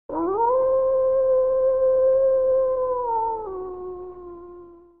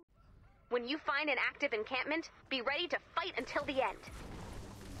When you find an active encampment, be ready to fight until the end.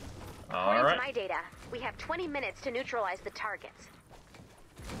 All According right. to my data, we have 20 minutes to neutralize the targets.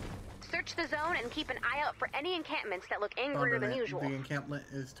 Search the zone and keep an eye out for any encampments that look angrier than usual. The encampment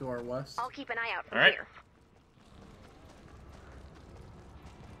is to our west. I'll keep an eye out from All right. here.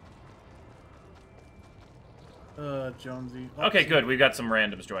 Jonesy. Okay, good. We've got some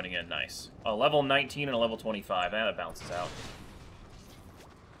randoms joining in. Nice. A level 19 and a level 25. That bounces out.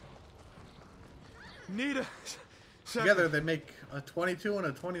 Need a second. Together they make a 22 and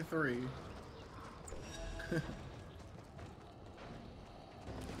a 23.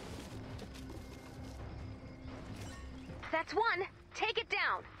 That's one. Take it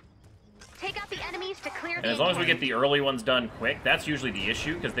down. Take out the enemies to clear And the as long as we get encampment. the early ones done quick, that's usually the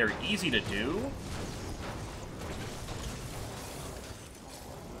issue, because they're easy to do.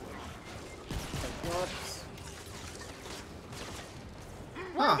 Whoops.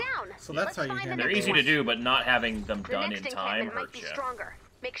 One Huh. down. So that's Let's how you find the handle They're next easy one. to do, but not having them The done in next time encampment might hurts be you. stronger.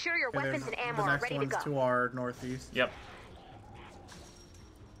 Make sure your And weapons there's and ammo the are next ready to one's go. to our northeast. Yep.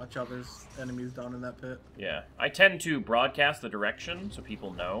 Watch out, there's enemies down in that pit. Yeah. I tend to broadcast the direction so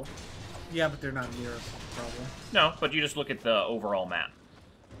people know. Yeah, but they're not near us, probably. No, but you just look at the overall map.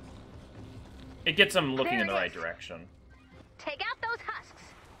 It gets them looking There in the it right is. direction. Take out those husks.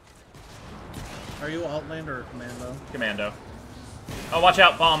 Are you Outlander or Commando? Commando. Oh, watch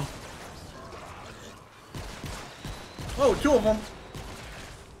out, bomb. Oh, two of them!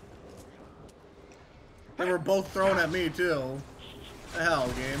 They were both thrown at me, too. The hell,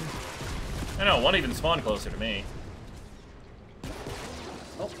 game. I know, one even spawned closer to me.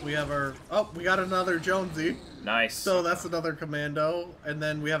 Oh, we have our... Oh, we got another Jonesy. Nice. So that's another Commando. And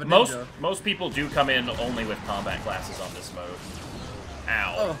then we have a Ninja. Most people do come in only with combat classes on this mode.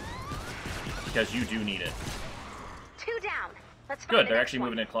 Ow. Oh, Because you do need it. Two down. Let's find Good, the they're next actually one.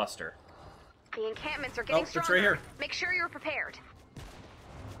 moving in a cluster. The encampments are getting it's right stronger. here. Make sure you're prepared.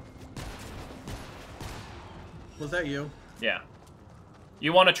 was that you? Yeah.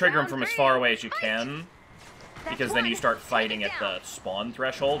 You want to trigger them Round from as three. far away as you Fight. can, That's because then one. you start Take fighting it at down. the spawn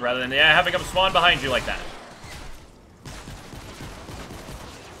threshold, rather than, yeah, having them spawn behind you like that.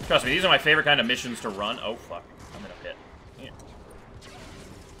 Trust me, these are my favorite kind of missions to run. Oh, fuck. I'm in a pit. Yeah.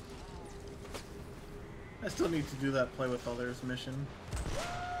 I still need to do that play with others mission.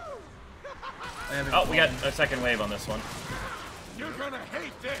 I haven't Oh, we got gone. a second wave on this one. You're gonna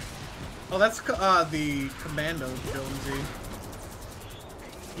hate this. Oh, that's the Commando Jonesy.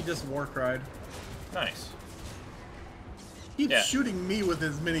 He just war cried. Nice. He's Yeah. shooting me with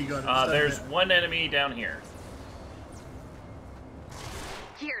his minigun. instead of There's it. one enemy down here.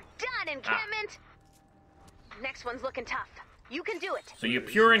 You're done, encampment. Next one's looking tough. You can do it. So you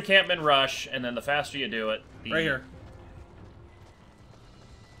pure encampment rush, and then the faster you do it, the... Right here.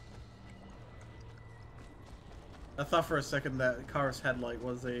 I thought for a second that car's headlight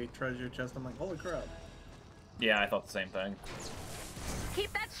was a treasure chest. I'm like, holy crap. Yeah, I thought the same thing.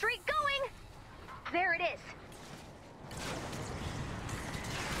 Keep that streak going. There it is.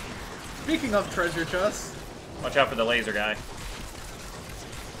 Speaking of treasure chests, Watch out for the laser guy.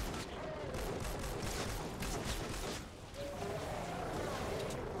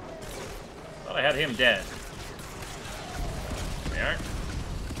 Thought I had him dead. There we are.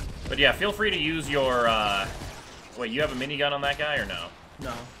 But yeah, feel free to use your, Wait, you have a minigun on that guy, or no?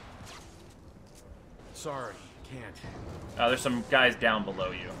 no. Sorry, can't. There's some guys down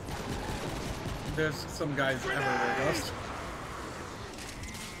below you. There's some guys everywhere, Ghost.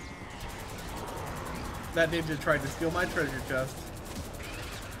 That ninja tried to steal my treasure chest.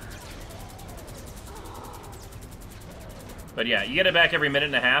 But yeah, you get it back every minute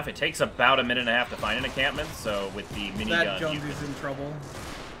and a half. It takes about a minute and a half to find an encampment, so with the minigun, That you Jonesy's can... in trouble.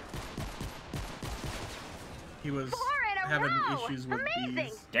 He was 4 in a having row. issues with Amazing.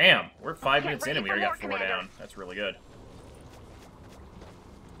 these. Damn, we're 5 Get minutes in ready and we for already got more, 4 Commander. down. That's really good.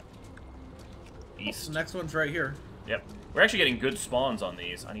 East. The next one's right here. Yep. We're actually getting good spawns on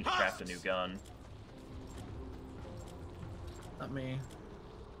these. I need to craft a new gun. Not me.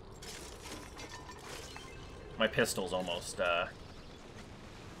 My pistol's almost, I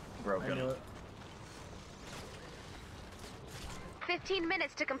broken. knew it. 15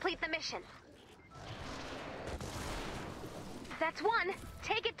 minutes to complete the mission. That's one.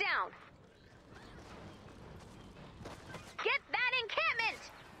 Take it down. Get that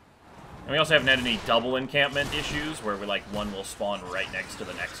encampment. And we also haven't had any double encampment issues, where we, like, one will spawn right next to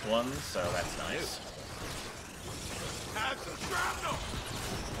the next one, so that's nice. Have some shrapnel.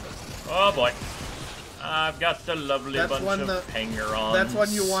 Oh, boy. I've got the lovely bunch of hanger-ons. That's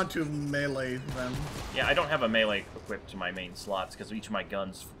when you want to melee them. Yeah, I don't have a melee equipped to my main slots because each of my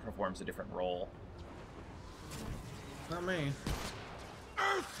guns performs a different role. Not me.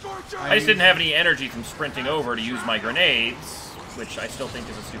 I just didn't have any energy from sprinting over to use my grenades, which I still think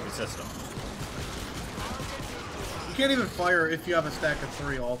is a stupid system. You can't even fire if you have a stack of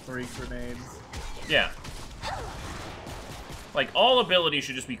 3, all 3 grenades. Yeah. Like, all abilities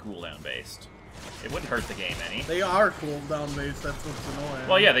should just be cooldown based. It wouldn't hurt the game any. They are cooldown based, that's what's annoying.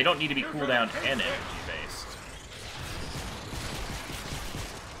 Well, yeah, they don't need to be cooldown and energy based.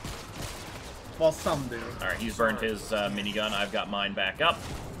 Well, some do. Alright, he's burned his minigun. I've got mine back up.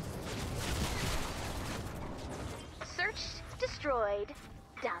 Searched, destroyed,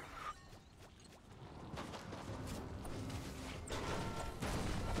 done.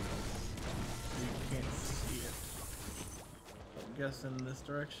 You can't see it. I guess in this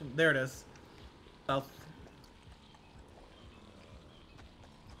direction. There it is. South.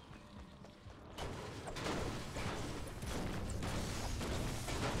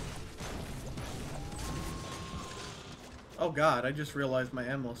 Oh god, I just realized my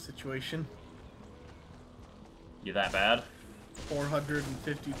ammo situation. You that bad?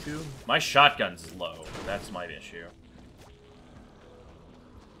 452. My shotgun's low. That's my issue.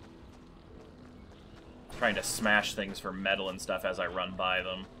 Trying to smash things for metal and stuff as I run by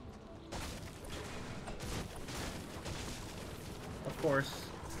them. Of course.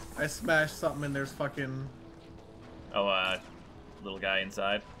 I smashed something and there's fucking... Oh, little guy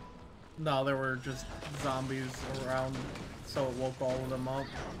inside. No, there were just zombies around, so it woke all of them up.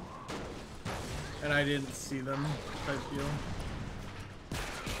 And I didn't see them, type deal.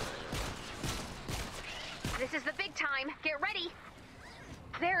 This is the big time. Get ready.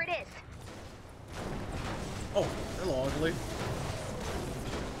 There it is. Oh, hello, ugly.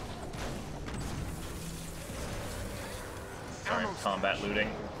 Sorry, combat looting.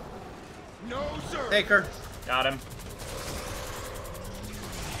 No, sir. Take her. Got him.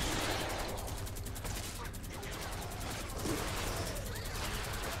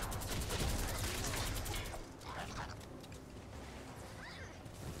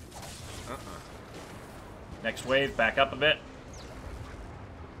 Next wave, back up a bit.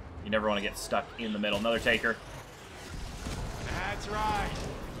 You never want to get stuck in the middle. Another taker. That's right.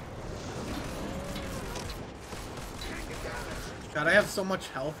 God, I have so much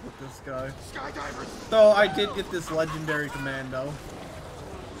health with this guy. Skydivers. So I did get this legendary commando.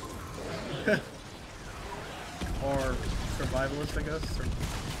 Or survivalist, I guess. Or...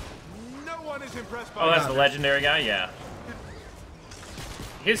 No one is impressed by Oh, that's that. the legendary guy? Yeah.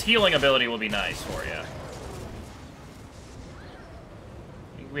 His healing ability will be nice for you.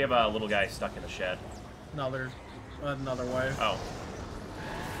 We have a little guy stuck in the shed. No, there's another way. Oh.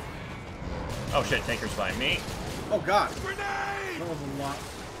 Oh shit, taker's by me. Oh god, Grenade! that was a lot.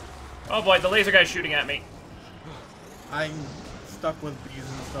 Oh boy, the laser guy's shooting at me. I'm stuck with bees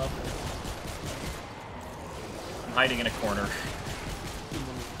and stuff. I'm hiding in a corner.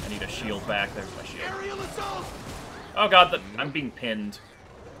 I need a shield back. There's my shield. Aerial assault! Oh god, I'm being pinned.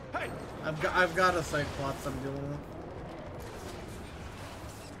 Hey, I've got a Cyclops I'm dealing with.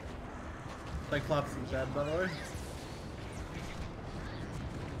 Cyclops is dead, by the way.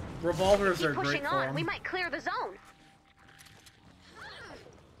 Revolvers Keep are great pushing for on. him. We might clear the zone.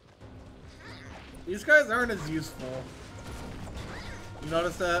 These guys aren't as useful. You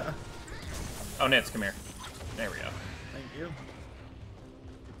notice that? Oh, Nitz, come here. There we go. Thank you.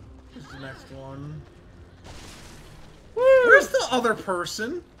 Here's the next one. Woo! Where's the other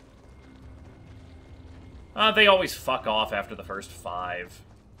person? They always fuck off after the first 5.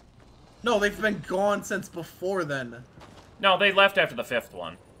 No, they've been gone since before then. No, they left after the 5th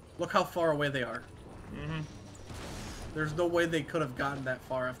one. Look how far away they are. Mm-hmm. There's no way they could have gotten that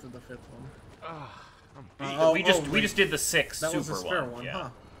far after the 5th one. We just did the 6th that super was a spare one. one, Yeah. huh?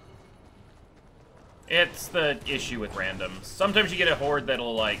 It's the issue with randoms. Sometimes you get a horde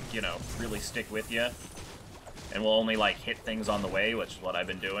that'll, like, you know, really stick with you. And will only, like, hit things on the way, which is what I've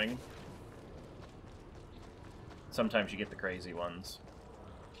been doing. Sometimes you get the crazy ones.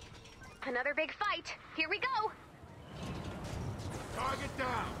 Another big fight. Here we go. target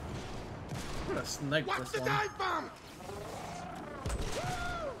down. I'm gonna snipe Watch this the one. dive bomb.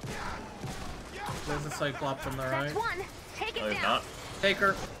 There's a Cyclops on the right. That's one. Take it Oh, there's down. not. Take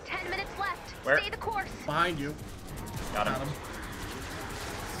her. 10 minutes left. Where? Stay the course. Behind you. Got him. Got him.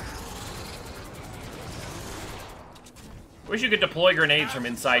 Wish you could deploy grenades from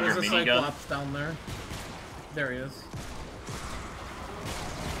inside There's your a minigun. Cyclops down there. There he is.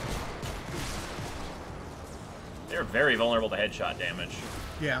 They're very vulnerable to headshot damage.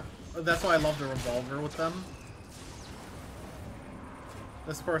 Yeah. That's why I love the revolver with them.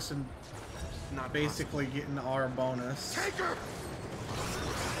 This person Not basically getting our bonus. Take her!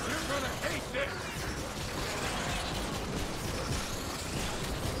 You're gonna hate this!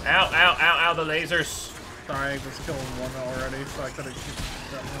 Ow, ow, ow, ow, the lasers. Sorry, I was killing one already, so I could have hit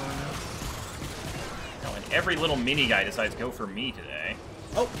that one. Oh, and every little mini guy decides to go for me today.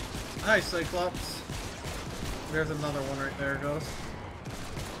 Oh! Hi, Cyclops. There's another one right there, Ghost.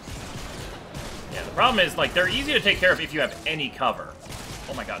 Yeah, the problem is, like, they're easy to take care of if you have any cover.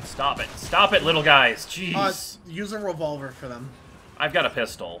 Oh my god, stop it. Stop it, little guys. Jeez. Use a revolver for them. I've got a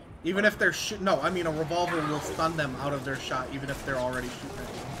pistol. Even if they're no, I mean a revolver will stun them out of their shot, even if they're already shooting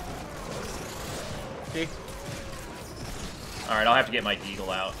at you. Okay. Alright, I'll have to get my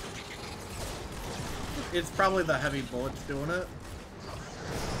deagle out. It's probably the heavy bullets doing it.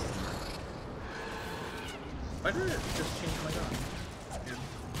 Why did it just change my gun?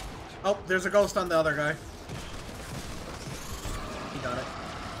 Oh, there's a ghost on the other guy. He got it.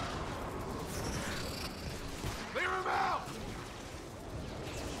 Clear him out!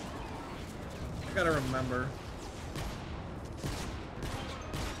 I gotta remember.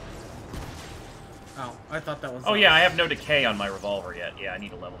 Oh, I thought that was... Oh yeah, I have no decay on my revolver yet. Yeah, I need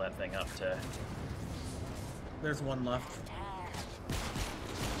to level that thing up to... There's one left.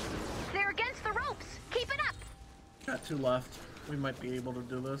 They're against the ropes. Keep it up. Got two left. We might be able to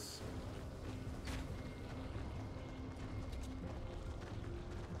do this.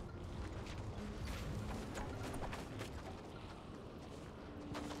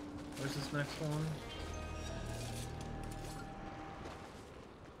 Where's this next one?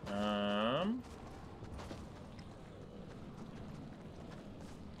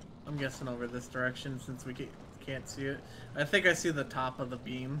 I'm guessing over this direction since we can't see it. I think I see the top of the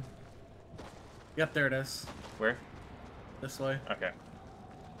beam. Yep, there it is. Where? This way. Okay.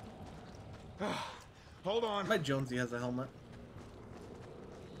 Hold on. My Jonesy has a helmet.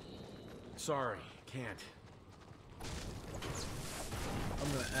 Sorry, can't. I'm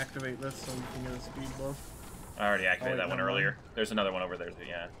gonna activate this so we can get a speed buff. I already activated wait, that one never mind. earlier. There's another one over there,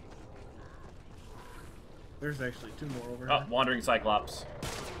 yeah. There's actually two more over Oh, here. Wandering Cyclops.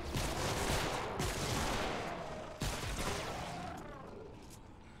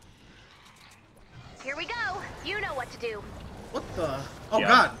 Here we go. You know what to do. What the? Oh Yeah.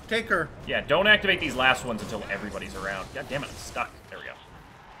 god, take her. Yeah, don't activate these last ones until everybody's around. God damn it, I'm stuck. There we go.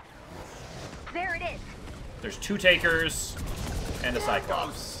 There it is. There's two takers and a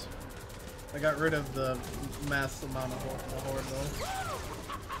Cyclops. I got rid of the mass amount of horde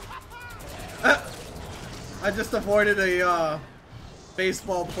though. I just avoided a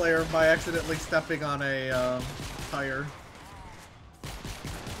baseball player by accidentally stepping on a tire.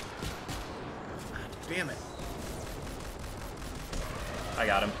 Damn it. I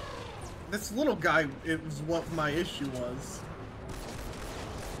got him. This little guy, it was what my issue was.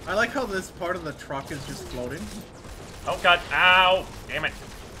 I like how this part of the truck is just floating. Oh god, ow! Damn it.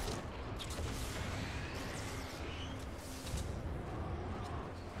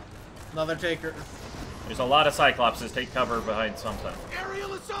 Another taker. There's a lot of Cyclopses. Take cover behind something.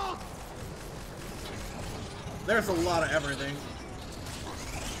 Aerial assault! There's a lot of everything.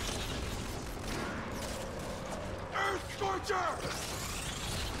 Earth Scorcher!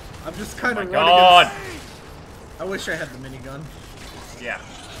 I'm just kind Oh of my running. god! I wish I had the minigun. Yeah.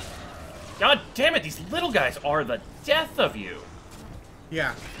 God damn it, these little guys are the death of you.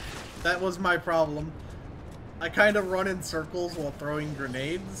 Yeah, that was my problem. I kind of run in circles while throwing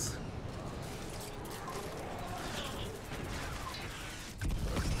grenades.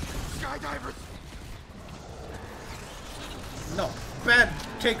 Skydivers! No, bad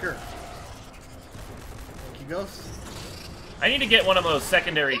taker. He goes. I need to get one of those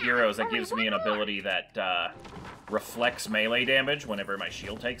secondary heroes that gives me an ability that reflects melee damage whenever my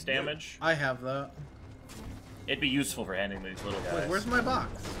shield takes damage. I have that. It'd be useful for handling these little guys. Wait, where's my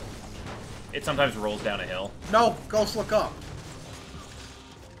box? It sometimes rolls down a hill. No, Ghost, look up.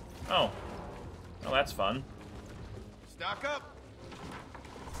 Oh. Oh, that's fun. Stock up!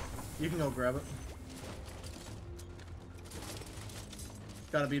 You can go grab it.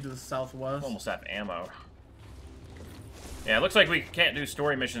 Gotta be to the southwest. Almost have ammo. Yeah, it looks like we can't do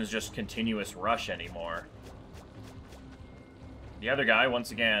story missions just continuous rush anymore. The other guy,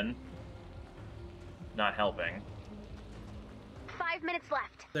 once again, not helping. 5 minutes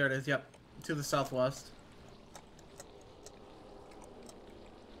left. There it is, yep. To the southwest.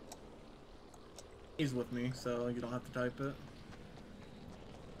 He's with me, so you don't have to type it.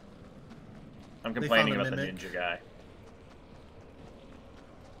 I'm They complaining found a about the mimic. ninja guy.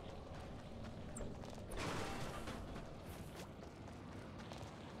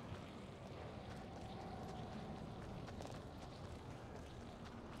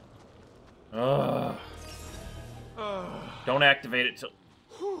 Ugh. Don't activate it till...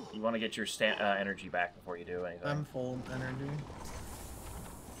 You want to get your energy back before you do anything. I'm full energy.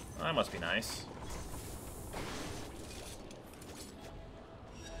 Well, that must be nice.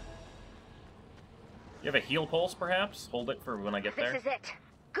 You have a heal pulse, perhaps? Hold it for when I get there. This is it.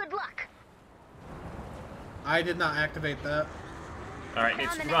 Good luck. I did not activate that. All right,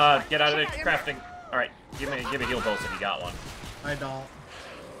 it's get out of the crafting. All right, give me a heal pulse if you got one. I don't.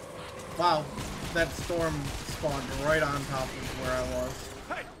 Wow, that storm spawned right on top of where I was.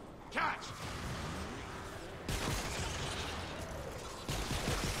 Hey, catch!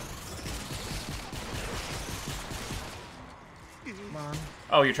 Come on.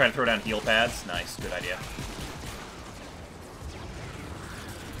 Oh, you're trying to throw down heal pads? Nice, good idea.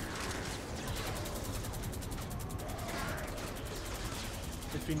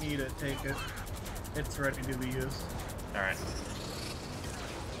 If you need it, take it. It's ready to be used. All right.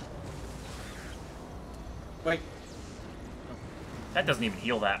 Wait. That doesn't even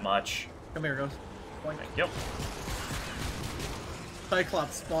heal that much. Come here, Ghost. Boink. Thank you.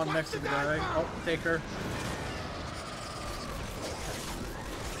 Cyclops spawned next to the guy. Oh, take her.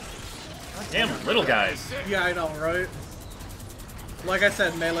 Damn, little guys. Yeah, I know, right? Like I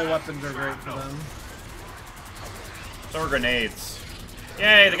said, melee weapons are great for them. So are grenades.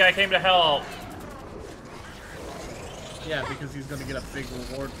 Yay, the guy came to help. Yeah, because he's gonna get a big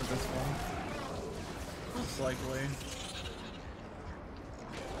reward for this one. Most likely.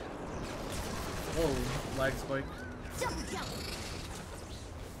 Whoa, lag spike.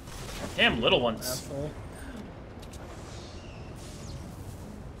 Damn, little ones. Asshole.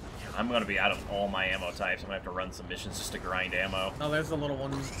 I'm gonna be out of all my ammo types. I'm gonna have to run some missions just to grind ammo. Oh, there's the little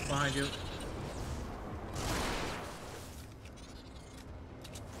one behind you.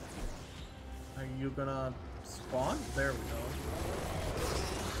 Are you gonna spawn? There we go.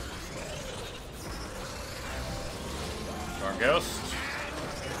 Storm Ghost.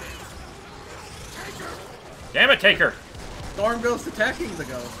 Damn it, Taker! Storm Ghost attacking the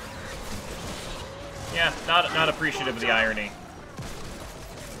ghost. Yeah, not appreciative of the irony.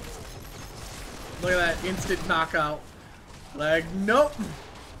 Look at that instant knockout. Lag, nope.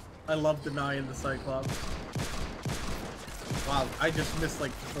 I love denying the Cyclops. Wow, I just missed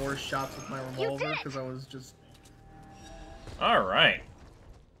like 4 shots with my revolver because I was just. All right.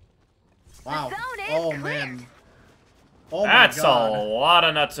 Wow. The zone is Oh clear. man. Oh That's my god. a lot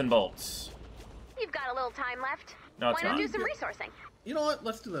of nuts and bolts. You've got a little time left. No, it's Why not not. do some resourcing? You know what?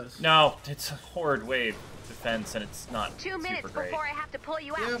 Let's do this. No, it's a horde wave defense, and it's not 2 minutes super great. before I have to pull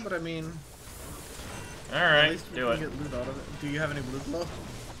you out. Yeah, but I mean, All at right, least we do can it. get loot out of it. Do you have any blue glow?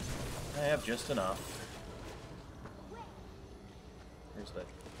 I have just enough. Here's the...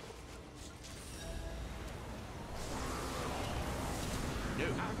 You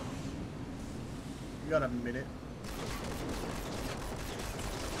got a minute.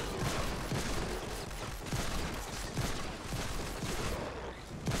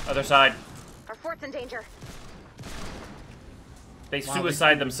 Other side. Our fort's in danger. They Wow,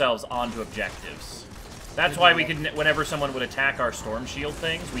 suicide themselves onto objectives. That's why we could, whenever someone would attack our storm shield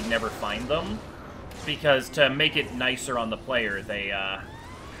things, we'd never find them. Because to make it nicer on the player, they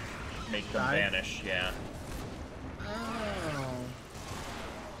make them vanish, yeah. Oh.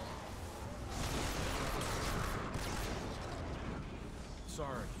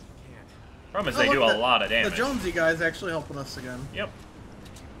 Sorry, can't. Problem is Oh, they look, do a lot of damage. The Jonesy guy's actually helping us again. Yep.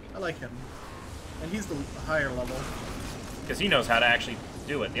 I like him. And he's the higher level. Because he knows how to actually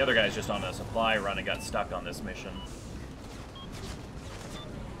do it. The other guy's just on a supply run and got stuck on this mission.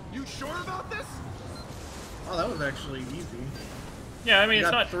 You sure about this? Oh, that was actually easy. Yeah, I mean, You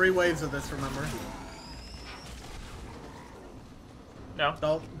it's got not... 3 waves of this, remember? No.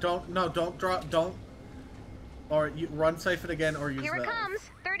 Don't drop, don't. Or you run safe it again, or use Here it that. comes.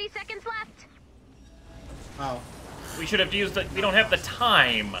 30 seconds left. Oh. We should have used the... We don't have the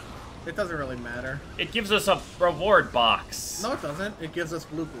time. It doesn't really matter. It gives us a reward box. No, it doesn't. It gives us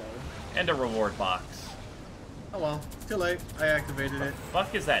blue glow. And a reward box. Oh well, too late. I activated it.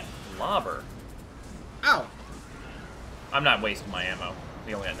 Fuck is that lobber? Ow! I'm not wasting my ammo.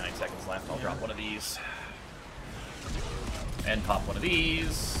 We only got 9 seconds left. I'll drop one of these. And pop one of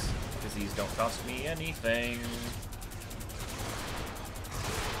these. Because these don't cost me anything.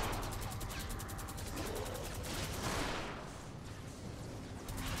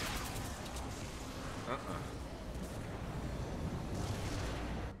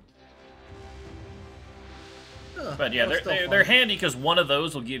 But yeah, they're handy because one of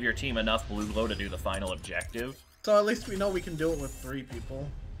those will give your team enough blue glow to do the final objective. So at least we know we can do it with 3 people.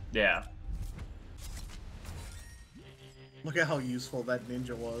 Yeah. Look at how useful that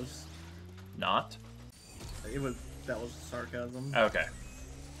ninja was. Not? That was sarcasm. Okay.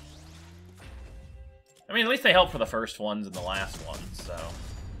 I mean, at least they helped for the first ones and the last ones, so...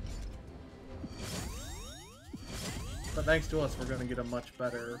 But thanks to us, we're gonna get a much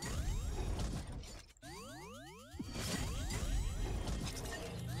better...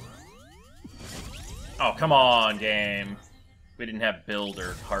 Oh, come on, game. We didn't have build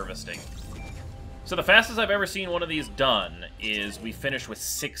or harvesting. So the fastest I've ever seen one of these done is we finished with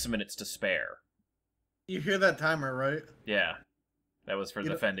 6 minutes to spare. You hear that timer, right? Yeah. That was for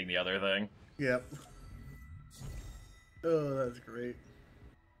defending the other thing. Yep. Oh, that's great.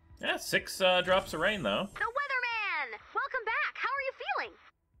 Yeah, 6 drops of rain, though. The Weatherman! Welcome back! How are you feeling?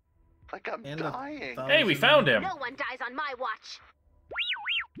 Like I'm dying. Hey, we found him! No one dies on my watch.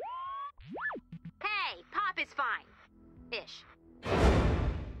 Hey, Pop is fine. Ish.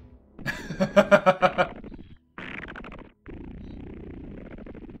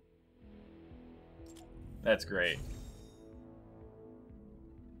 That's great.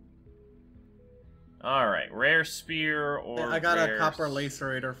 Alright, rare spear or I got rare... a copper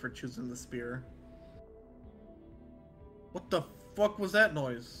lacerator for choosing the spear. What the fuck was that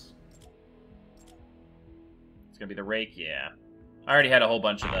noise? It's gonna be the rake, yeah. I already had a whole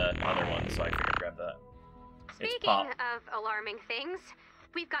bunch of the other ones, so I figured I'd grab that. Speaking of alarming things,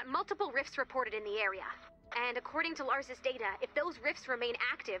 we've got multiple rifts reported in the area. And according to Lars's data, if those rifts remain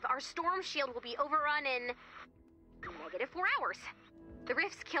active, our storm shield will be overrun in... -4 hours. The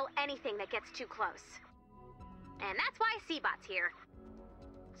rifts kill anything that gets too close. And that's why Seabot's here.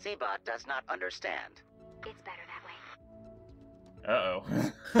 Seabot does not understand. It's better that way. Uh-oh.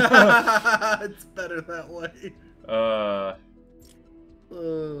 It's better that way.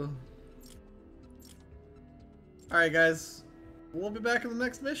 Alright, guys. We'll be back in the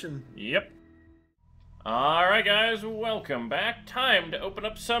next mission. Yep. Alright, guys, welcome back. Time to open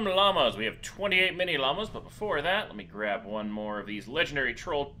up some llamas. We have 28 mini llamas, but before that, let me grab one more of these legendary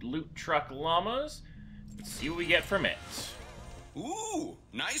troll loot truck llamas. Let's see what we get from it. Ooh,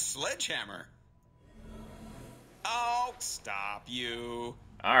 nice sledgehammer. Oh, stop you.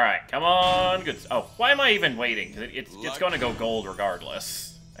 Alright, come on. Good. Oh, why am I even waiting? It's going to go gold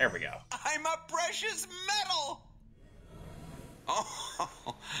regardless. There we go. I'm a precious metal.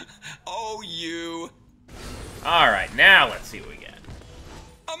 Oh, you. Alright, now let's see what we get.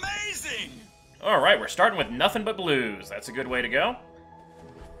 Amazing! Alright, we're starting with nothing but blues. That's a good way to go.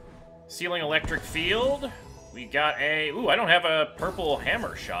 Ceiling electric field. We got a... Ooh, I don't have a purple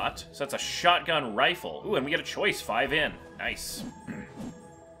hammer shot, so that's a shotgun rifle. Ooh, and we get a choice, 5 in. Nice.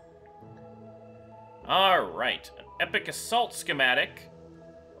 Alright, an epic assault schematic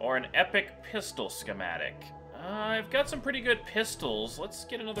or an epic pistol schematic. I've got some pretty good pistols. Let's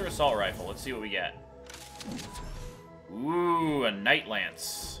get another assault rifle. Let's see what we get. Ooh, a night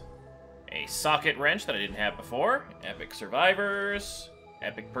lance. A socket wrench that I didn't have before. Epic survivors.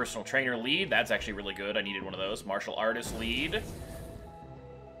 Epic personal trainer lead. That's actually really good. I needed one of those. Martial artist lead.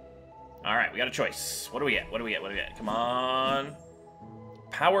 Alright, we got a choice. What do we get? What do we get? What do we get? Come on.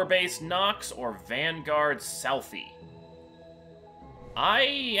 Power base Nox or Vanguard Selfie.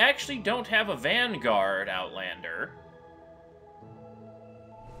 I actually don't have a Vanguard Outlander.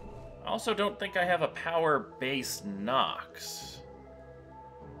 I also don't think I have a power base Nox.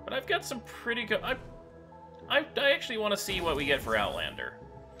 But I've got some pretty good... I actually want to see what we get for Outlander.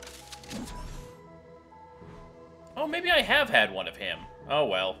 Oh, maybe I have had one of him. Oh,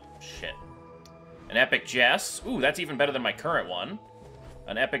 well. Shit. An Epic Jess. Ooh, that's even better than my current one.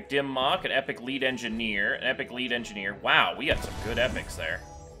 An Epic Dim Mock, an Epic Lead Engineer, an Epic Lead Engineer. Wow, we got some good epics there.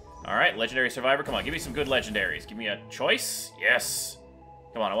 Alright, Legendary Survivor. Come on, give me some good legendaries. Give me a choice. Yes.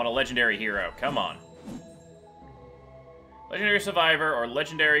 Come on, I want a Legendary Hero. Come on. Legendary Survivor or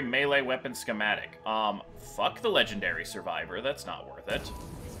Legendary Melee Weapon Schematic. Fuck the Legendary Survivor. That's not worth it.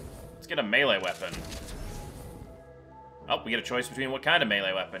 Let's get a melee weapon. Oh, we get a choice between what kind of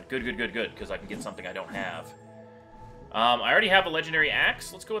melee weapon. Good, good, good, good, because I can get something I don't have. I already have a Legendary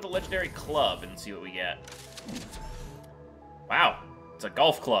Axe. Let's go with a Legendary Club and see what we get. Wow, it's a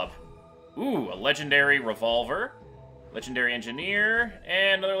golf club. Ooh, a Legendary Revolver. Legendary Engineer,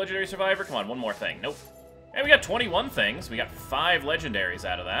 and another Legendary Survivor. Come on, one more thing. Nope. And we got 21 things. We got 5 Legendaries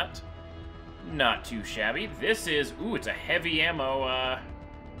out of that. Not too shabby. This is... Ooh, it's a heavy ammo.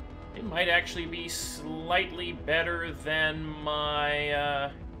 It might actually be slightly better than my,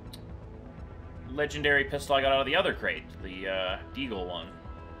 Legendary pistol I got out of the other crate. The, Deagle one.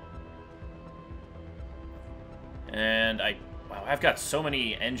 And wow, I've got so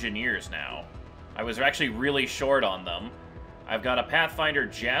many engineers now. I was actually really short on them. I've got a Pathfinder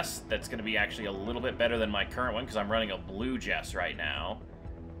Jess that's going to be actually a little bit better than my current one because I'm running a blue Jess right now.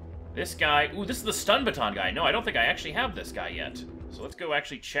 This guy... Ooh, this is the stun baton guy. No, I don't think I actually have this guy yet. So let's go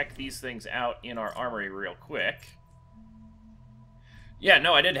actually check these things out in our armory real quick. Yeah,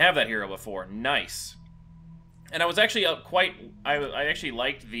 no, I didn't have that hero before. Nice. And I was actually I actually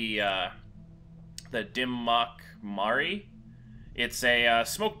liked the Dimmak Mari. It's a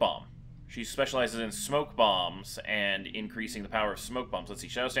smoke bomb. She specializes in smoke bombs and increasing the power of smoke bombs. Let's see.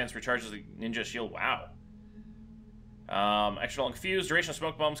 Shadow Stance recharges the ninja shield. Wow. Extra long fuse. Duration of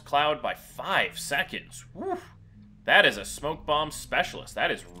smoke bombs. Cloud by 5 seconds. Woo. That is a smoke bomb specialist.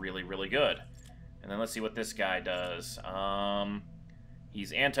 That is really, really good. And then let's see what this guy does.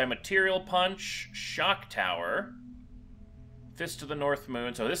 He's anti-material punch, shock tower, fist of the North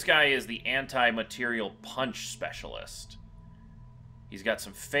Moon. So this guy is the anti-material punch specialist. He's got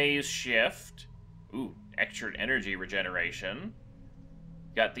some phase shift. Ooh, extra energy regeneration.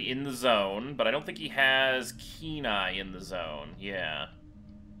 Got the in the zone, but I don't think he has keen eye in the zone. Yeah.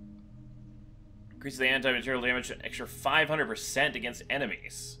 Increases the anti-material damage an extra 500% against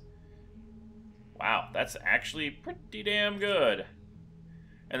enemies. Wow, that's actually pretty damn good.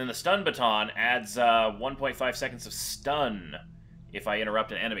 And then the stun baton adds 1.5 seconds of stun if I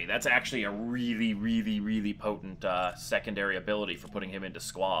interrupt an enemy. That's actually a really, really, really potent secondary ability for putting him into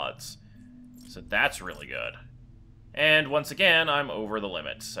squads. So that's really good. And once again, I'm over the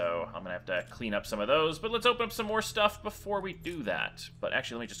limit, so I'm going to have to clean up some of those. But let's open up some more stuff before we do that. But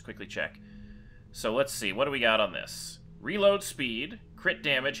actually, let me just quickly check. So let's see, what do we got on this? Reload speed, crit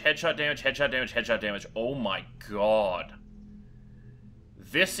damage, headshot damage, headshot damage, headshot damage. Oh my god.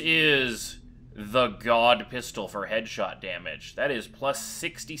 This is the god pistol for headshot damage. That is plus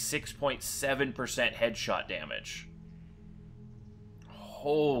 66.7% headshot damage.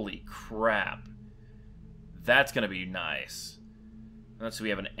 Holy crap. That's going to be nice. Let's see, we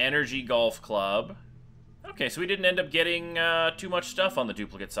have an energy golf club. Okay, so we didn't end up getting too much stuff on the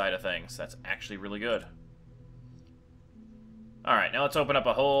duplicate side of things. That's actually really good. Alright, now let's open up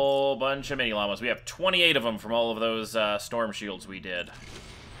a whole bunch of mini llamas. We have 28 of them from all of those storm shields we did.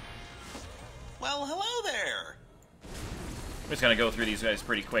 Well, hello there. I'm just going to go through these guys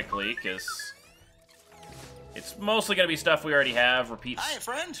pretty quickly, because it's mostly going to be stuff we already have, repeat Hi,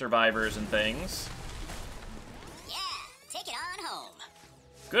 friend. survivors and things. Yeah, take it on home.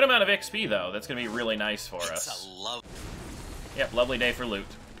 Good amount of XP, though. That's going to be really nice for It's us. a love. Yep, lovely day for loot.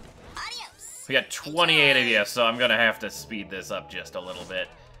 Adios. We got 28 of you, so I'm going to have to speed this up just a little bit.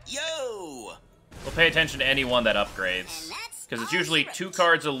 Yo. We'll pay attention to any one that upgrades. Because it's usually 2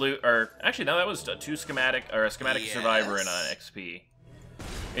 cards of loot, or... Actually, no, that was a 2 schematic, or a schematic Yes. survivor and an XP.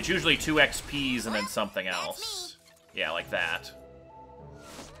 It's usually 2 XPs and then something else. Yeah, like that.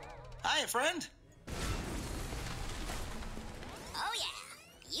 Hi, friend. Oh yeah,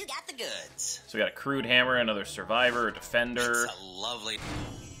 you got the goods. So we got a crude hammer, another survivor, a defender. It's a lovely.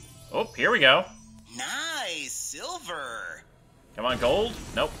 Oh, here we go. Nice silver. Come on, gold?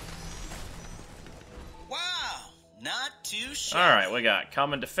 Nope. Wow, not too shabby. Alright, we got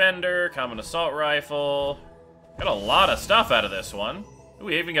common defender, common assault rifle. Got a lot of stuff out of this one. Ooh,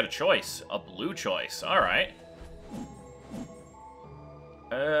 we even got a choice. A blue choice. Alright.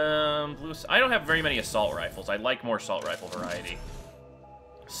 Blue... I don't have very many assault rifles. I'd like more assault rifle variety.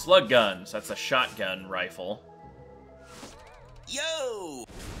 Slug guns. That's a shotgun rifle. Yo.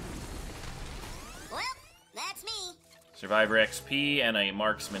 Well, that's me. Survivor XP and a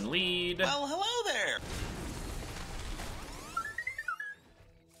marksman lead. Well, hello there.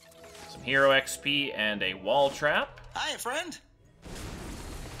 Some hero XP and a wall trap. Hi, friend.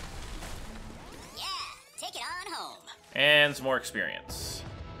 Yeah, take it on home. And some more experience.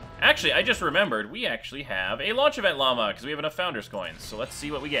 Actually, I just remembered, we actually have a launch event llama, because we have enough Founders coins. So let's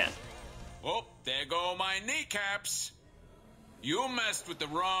see what we get. Oh, there go my kneecaps. You messed with the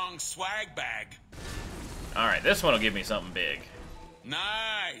wrong swag bag. Alright, this one will give me something big.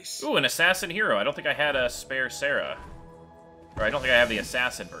 Nice. Ooh, an assassin hero. I don't think I had a spare Sarah. Or I don't think I have the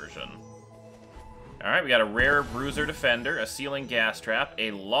assassin version. Alright, we got a rare bruiser defender, a ceiling gas trap,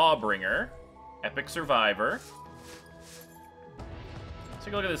 a lawbringer, epic survivor. Let's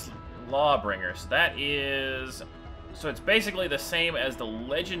take a look at this lawbringer. So that is... So it's basically the same as the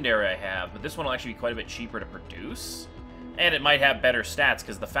legendary I have, but this one will actually be quite a bit cheaper to produce. And it might have better stats,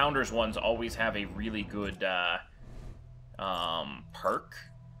 because the Founders ones always have a really good perk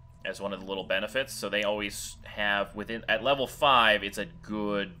as one of the little benefits. So they always have, at level 5, it's a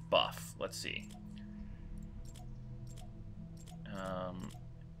good buff. Let's see.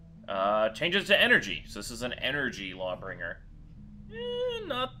 Changes to energy. So this is an energy lawbringer.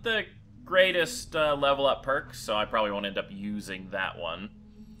 Not the greatest level up perk, so I probably won't end up using that one.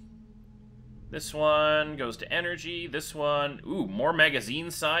 This one goes to energy. This one, ooh, more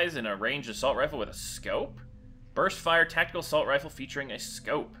magazine size and a ranged assault rifle with a scope. Burst fire tactical assault rifle featuring a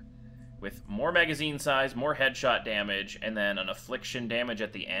scope. With more magazine size, more headshot damage, and then an affliction damage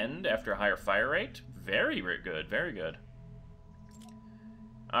at the end after a higher fire rate. Very good, very good.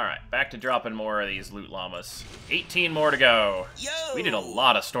 Alright, back to dropping more of these loot llamas. 18 more to go. Yo! We did a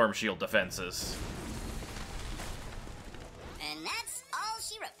lot of storm shield defenses. And that's all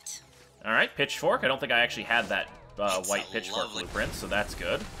she wrote. Alright, pitchfork. I don't think I actually had that It's white a pitchfork lovely- blueprint, so that's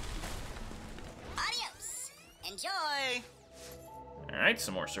good. Adios. Enjoy. Alright,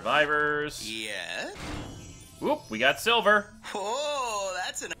 some more survivors. Yeah? Whoop, we got silver. Oh,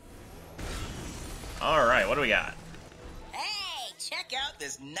 that's an... Alright, what do we got? Hey, check out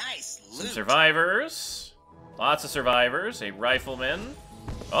this nice Some loot. survivors. Lots of survivors. A rifleman.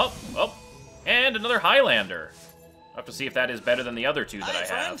 Oh, and another Highlander. I'll have to see if that is better than the other two that I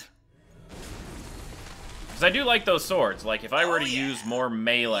have. Because I do like those swords. Like, if I were to use more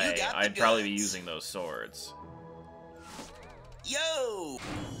melee, I'd probably be using those swords. Yo!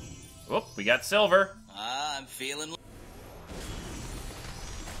 Whoop, we got silver. I'm feeling...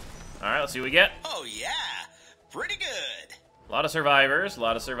 Alright, let's see what we get. Oh, yeah! Pretty good! A lot of survivors, a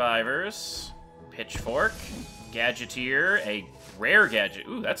lot of survivors. Pitchfork. Gadgeteer. A rare gadget.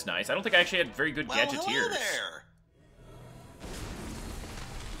 Ooh, that's nice. I don't think I actually had very good Well, gadgeteers. hello there!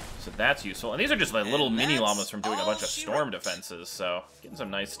 So that's useful. And these are just like little And mini that's llamas from doing a all bunch of she storm wrote. defenses, so getting some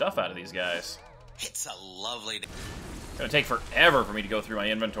nice stuff out of these guys. It's a lovely day. It's gonna take forever for me to go through my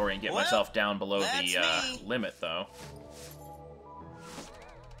inventory and get Well, myself down below that's the me. limit, though.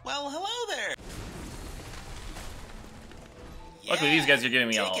 Well, hello there! Luckily, these guys are giving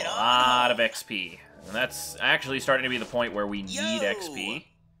me a Take it on lot home. of XP. And that's actually starting to be the point where we need Yo. XP.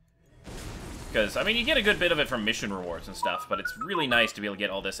 Because, I mean, you get a good bit of it from mission rewards and stuff, but it's really nice to be able to get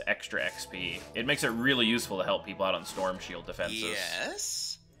all this extra XP. It makes it really useful to help people out on storm shield defenses.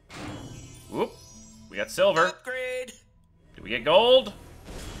 Yes? Whoop. We got silver. Upgrade! Did we get gold?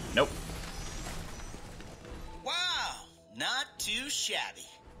 Nope. Wow! Not too shabby.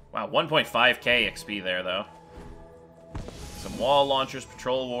 Wow, 1.5k XP there, though. Some wall launchers,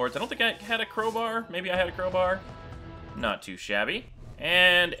 patrol wards. I don't think I had a crowbar. Maybe I had a crowbar. Not too shabby.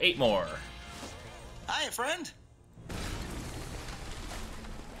 And 8 more. Hiya, friend.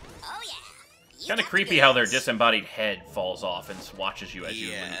 Oh yeah. You Kind of got the creepy how their goods. disembodied head falls off and watches you as you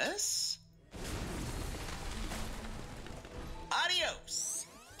loot. Yes? Adios!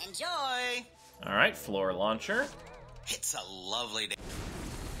 Enjoy. Alright, floor launcher. It's a lovely day.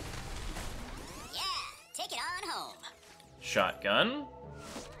 Yeah, take it on home. Shotgun.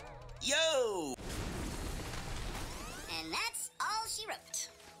 Yo! And that's all she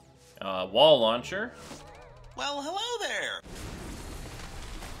wrote. Wall launcher. Well, hello there.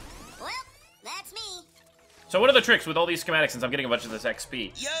 Well, that's me. So what are the tricks with all these schematics since I'm getting a bunch of this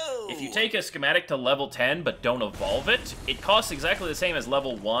XP? Yo! If you take a schematic to level 10 but don't evolve it, it costs exactly the same as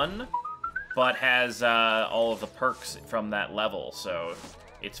level 1, but has all of the perks from that level, so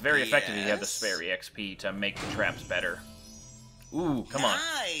it's very effective if you have the Yes. spare XP to make the traps better. Ooh, come on.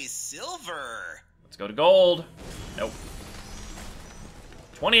 Nice! Silver! Let's go to gold. Nope.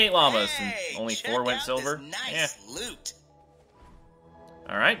 28 llamas, Hey, and only check 4 went out silver. This nice loot.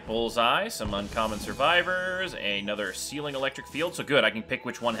 Alright, bullseye, some uncommon survivors, another ceiling electric field. So good, I can pick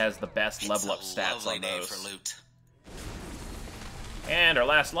which one has the best level up It's a stats lovely on day those. for loot. And our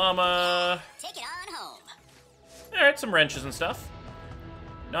last llama. Take it on home. Alright, some wrenches and stuff.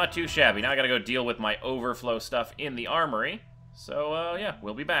 Not too shabby. Now I gotta go deal with my overflow stuff in the armory. So, yeah,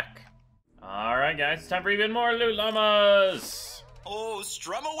 we'll be back. Alright, guys, it's time for even more loot llamas! Oh,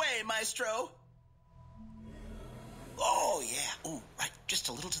 strum away, maestro. Oh, yeah. Ooh, right, just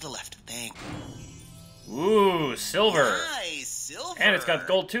a little to the left. Thank Ooh, silver! Nice, silver. And it's got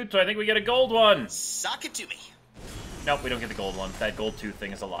gold tooth, so I think we get a gold one! Sock it to me. Nope, we don't get the gold one. That gold tooth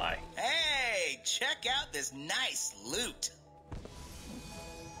thing is a lie. Hey, check out this nice loot.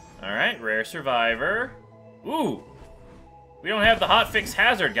 Alright, rare survivor. Ooh! We don't have the hotfix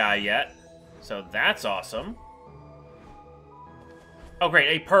hazard guy yet, so that's awesome. Oh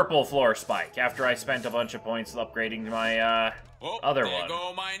great, a purple floor spike, after I spent a bunch of points upgrading my, other there one.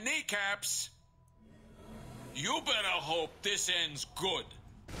 go my kneecaps. You better hope this ends good.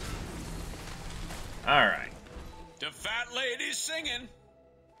 Alright. The fat lady's singing.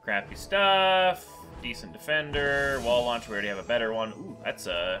 Crappy stuff, decent defender, wall launcher, we already have a better one. Ooh, that's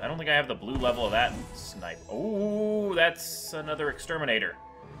I don't think I have the blue level of that sniper. Ooh, that's another exterminator.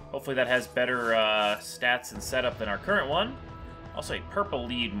 Hopefully that has better stats and setup than our current one. Also a purple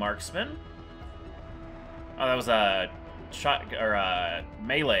lead marksman. Oh, that was a shot or a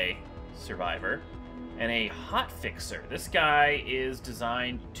melee Survivor. And a Hot Fixer. This guy is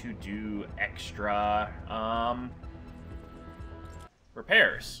designed to do extra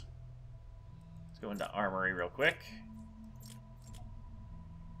repairs. Let's go into Armory real quick.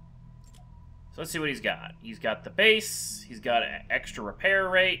 So let's see what he's got. He's got the base. He's got an extra repair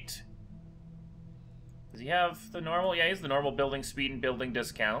rate. Does he have the normal? Yeah, he has the normal building speed and building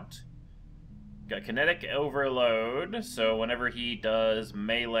discount. Got kinetic overload, so whenever he does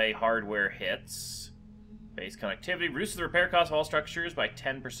melee hardware hits. Base connectivity. Reduces the repair cost of all structures by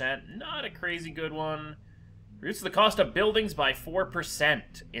 10%. Not a crazy good one. Reduces the cost of buildings by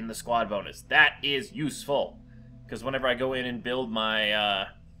 4% in the squad bonus. That is useful. Because whenever I go in and build my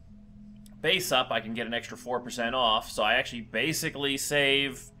base up, I can get an extra 4% off. So I actually basically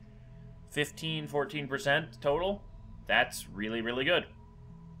save 15, 14% total. That's really, really good.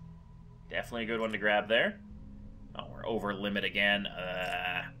 Definitely a good one to grab there. Oh, we're over limit again.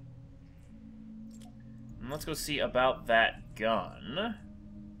 Let's go see about that gun.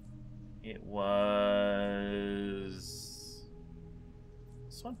 It was...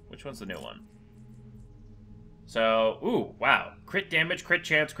 this one? Which one's the new one? So, ooh, wow. Crit damage, crit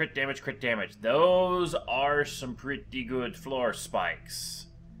chance, crit damage, crit damage. Those are some pretty good floor spikes.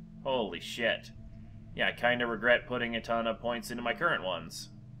 Holy shit. Yeah, I kind of regret putting a ton of points into my current ones.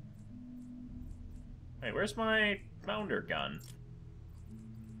 Wait, where's my founder gun?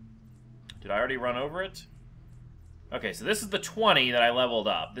 Did I already run over it? Okay, so this is the 20 that I leveled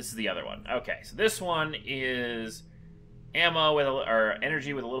up. This is the other one. Okay, so this one is ammo with or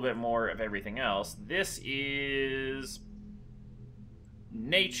energy with a little bit more of everything else. This is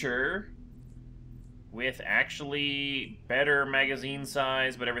nature with actually better magazine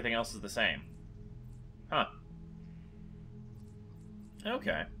size, but everything else is the same. Huh.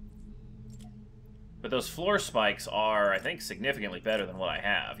 Okay. But those floor spikes are, I think, significantly better than what I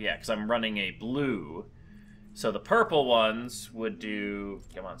have. Yeah, because I'm running a blue. So the purple ones would do...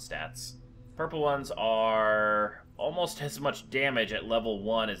 come on, stats. Purple ones are almost as much damage at level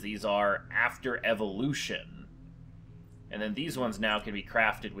 1 as these are after evolution. And then these ones now can be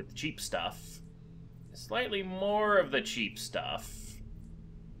crafted with the cheap stuff. Slightly more of the cheap stuff.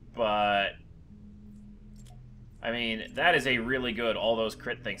 But... I mean, that is a really good, all those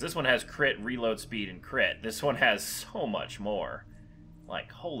crit things. This one has crit, reload speed, and crit. This one has so much more.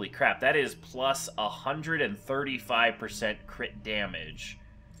 Like, holy crap, that is plus 135% crit damage.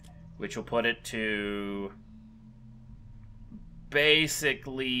 Which will put it to...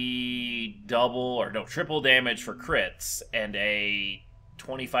 basically double, or no, triple damage for crits, and a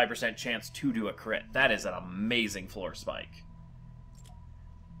 25% chance to do a crit. That is an amazing floor spike.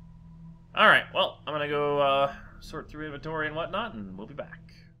 Alright, well, I'm gonna go sort through inventory and whatnot, and we'll be back.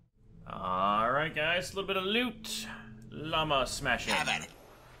 Alright, guys, a little bit of loot. Llama smashing. Have at it.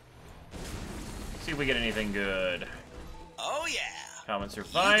 See if we get anything good. Oh, yeah. Common You got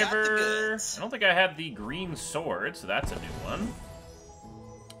the Survivor. goods. I don't think I had the green sword, so that's a new one.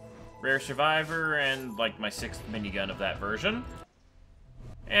 Rare Survivor, and, like, my 6th minigun of that version.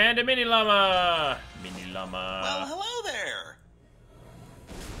 And a mini llama! Mini llama. Well, hello there.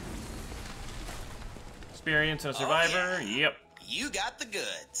 Experience and a Survivor. Oh, yeah. Yep. You got the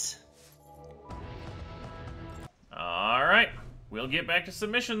goods. Alright. We'll get back to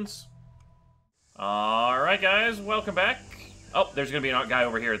submissions. Alright, guys. Welcome back. Oh, there's going to be a guy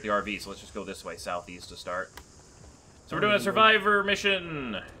over here at the RV, so let's just go this way, southeast to start. So we're doing a Survivor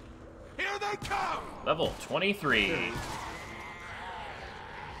mission. Here they come! Level 23.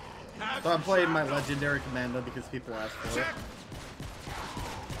 So I'm playing my legendary commando because people ask for it. Check.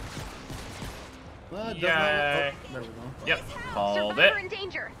 Well, it does Yay. not... oh, there we go. Yep, called Survivor it. in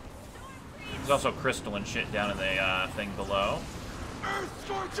danger. There's also crystal and shit down in the thing below. Earth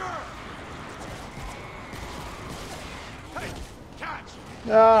Scorcher! Hey, catch!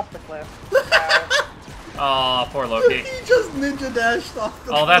 Off the cliff. Aw, poor Loki. He just ninja dashed off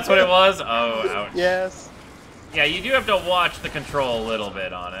the Oh, that's what it was? Oh, ouch. Yes. Yeah, you do have to watch the control a little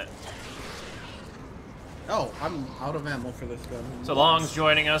bit on it. Oh, I'm out of ammo for this gun. So Long's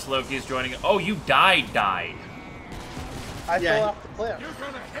joining us, Loki's joining us. Oh, you died. I Yeah, fell off the cliff. You're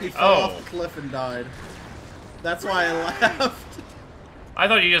gonna He hate fell Oh. off the cliff and died. That's why I laughed. I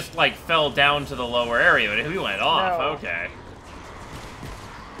thought you just, like, fell down to the lower area, but we went off. No. Okay.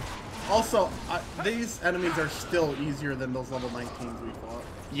 Also, these enemies are still easier than those level 19s we fought.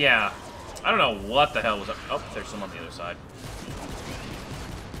 Yeah. I don't know what the hell was up. Oh, there's some on the other side.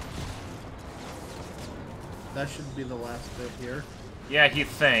 That should be the last bit here. Yeah, you'd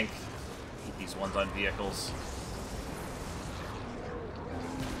think. Keep these ones on vehicles.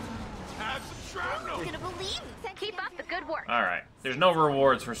 Have some shrapnel! Gonna believe. Keep up the good work. Alright. There's no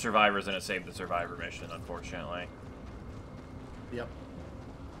rewards for survivors in a Save the Survivor mission, unfortunately. Yep.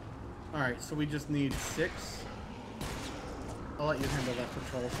 Alright, so we just need 6. I'll let you handle that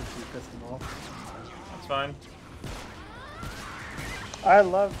patrol since you pissed them off. That's fine. I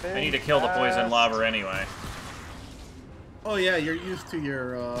love it. I need to kill the poison lava anyway. Oh yeah, you're used to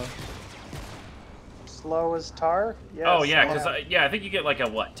your, Slow as tar? Yes, Oh yeah, because I think you get like a,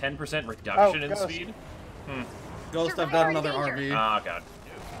 what, 10% reduction in Ghost. speed? Ghost, I've got another RV. Oh god.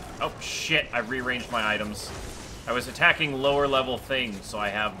 Oh shit, I rearranged my items. I was attacking lower level things, so I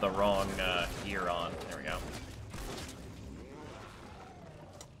have the wrong gear on. There we go.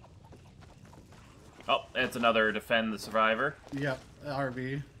 Oh, it's another defend the survivor. Yep,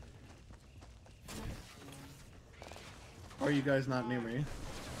 RV. Are you guys not near me?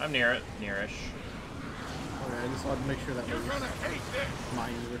 I'm near it, nearish. Okay, I just wanted to make sure that You're was gonna hate this!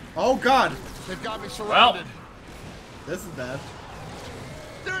 mine. Oh god! They've got me Well, surrounded. This is bad.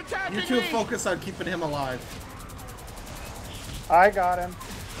 They're attacking You two me! focus on keeping him alive. I got him.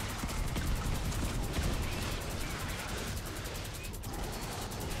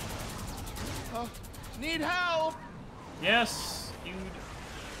 Need help! yes, you.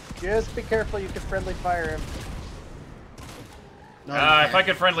 Just be careful, you can friendly fire him. No, you If can't. I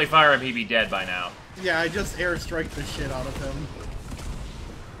could friendly fire him, he'd be dead by now. Yeah, I just airstrike the shit out of him.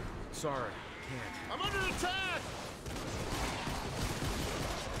 Sorry, can't. I'm under attack!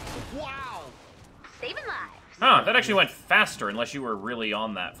 Wow! Saving lives. Huh, that actually went faster, unless you were really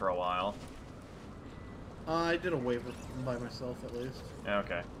on that for a while. I did a wave by myself, at least.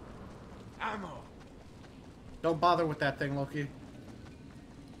 Okay. Ammo! Don't bother with that thing, Loki.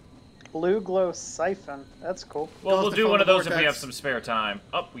 Blue glow siphon. That's cool. Well, Goes we'll to do fill one the of those if we vortex. have some spare time.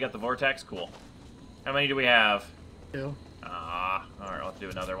 Oh, we got the vortex? Cool. How many do we have? 2. Ah, alright, let's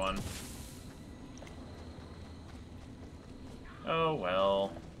do another one. Oh,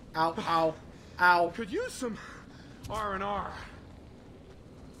 well. Ow, ow, ow. Could use some R&R.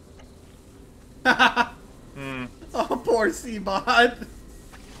 Oh, poor Seabot.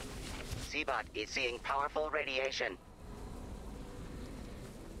 Seabot is seeing powerful radiation.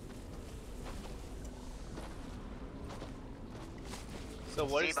 So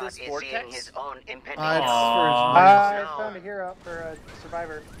what is Seabot this is seeing vortex? his own impending It's for his Aw. mind. I found a hero for a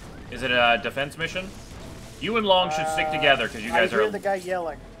survivor. Is it a defense mission? You and Long should stick together, because you I guys hear are... the guy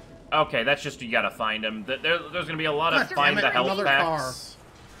yelling. Okay, that's just you gotta find him. There's gonna be a lot of God find damn the it, health another packs.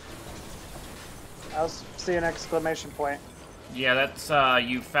 I was seeing an exclamation point. Yeah, that's,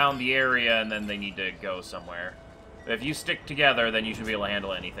 you found the area, and then they need to go somewhere. If you stick together, then you should be able to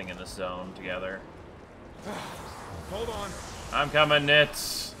handle anything in this zone together. Hold on. I'm coming,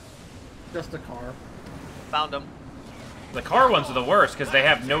 Nits. Just a car. Found him. The car ones are the worst, because they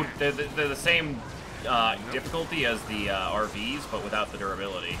have no... They're the same difficulty as the RVs, but without the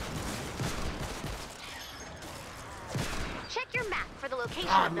durability. Check your map for the location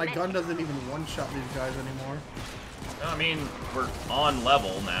God, of the my men. gun doesn't even one-shot these guys anymore. I mean, we're on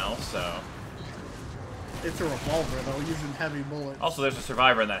level now, so... It's a revolver, though, using heavy bullets. Also, there's a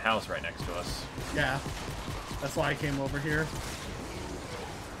survivor in that house right next to us. Yeah. That's why I came over here.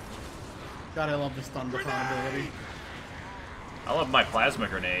 God, I love the stun baton ability. I love my plasma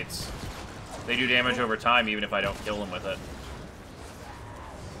grenades. They do damage over time, even if I don't kill them with it.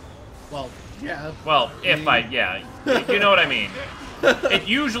 Well, yeah. Well, if I... Yeah. You know what I mean. It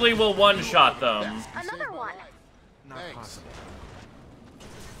usually will one-shot them. Another one. Not possible.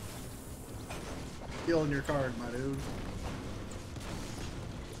 Stealing your card, my dude.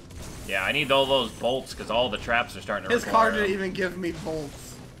 Yeah, I need all those bolts, because all the traps are starting to His require card didn't them. even give me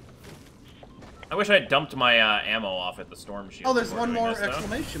bolts. I wish I had dumped my ammo off at the storm shield. Oh, there's before one doing more this, though.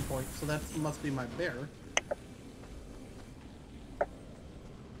 exclamation point, so that must be my bear.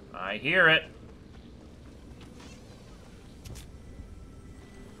 I hear it.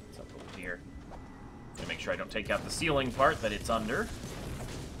 What's up over here? Gonna make sure I don't take out the ceiling part that it's under.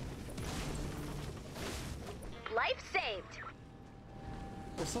 Life saved.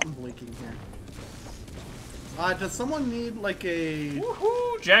 There's something blinking here. Does someone need, like, a...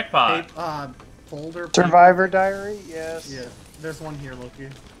 Woohoo! Jackpot! folder? Survivor diary? Yes. Yeah, there's one here, Loki.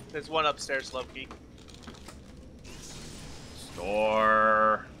 There's one upstairs, Loki.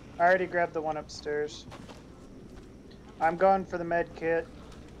 Store. I already grabbed the one upstairs. I'm going for the med kit.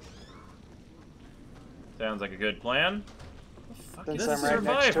 Sounds like a good plan. What the fuck Since is I'm a right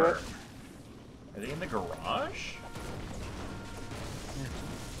next to survivor? it. Are they in the garage?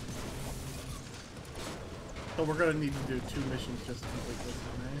 So we're gonna need to do 2 missions just to complete this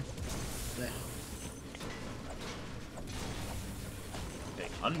one, eh? Yeah. Okay,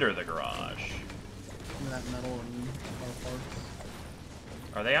 Under the garage. That metal and car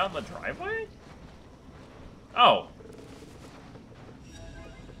parts. Are they out in the driveway? Oh.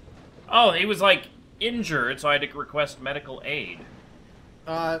 Oh, he was like injured, so I had to request medical aid.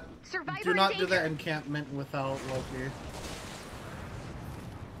 Do not do that encampment without Loki.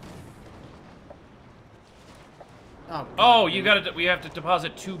 Oh, oh, you gotta. We have to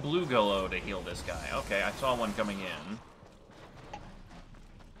deposit 2 blue glow to heal this guy. Okay, I saw one coming in.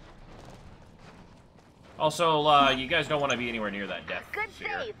 Also, you guys don't want to be anywhere near that death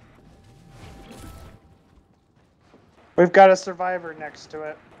sphere. Save. We've got a survivor next to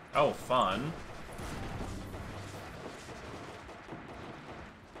it. Oh, fun.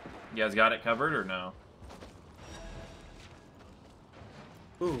 You guys got it covered or no?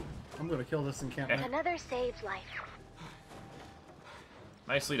 Ooh, I'm gonna kill this encampment. Another saved life.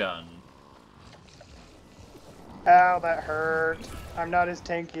 Nicely done. Ow, that hurt. I'm not as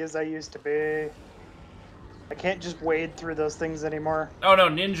tanky as I used to be. I can't just wade through those things anymore. Oh no,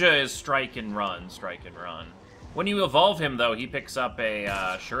 Ninja is strike and run, strike and run. When you evolve him, though, he picks up a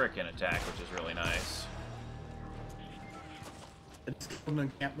shuriken attack, which is really nice. It's an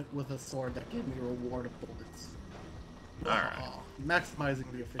encampment with a sword that gave me a reward of bullets. Alright. Maximizing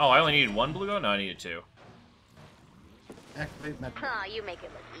the efficiency. Oh, I only needed 1 blue glow? No, I needed 2. Activate that. Aw, you make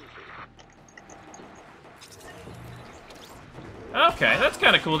it look easy. Okay, that's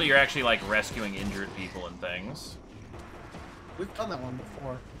kind of cool that you're actually, like, rescuing injured people and things. We've done that one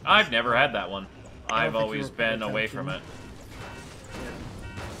before. I've never had that one. I've think always you were paying been away from it.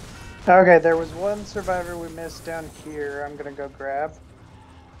 Yeah. Okay, there was one survivor we missed down here. I'm gonna go grab.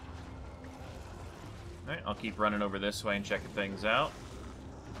 Alright, I'll keep running over this way and checking things out.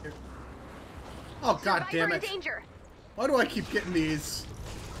 Oh, god Survivor damn in it. danger. Why do I keep getting these?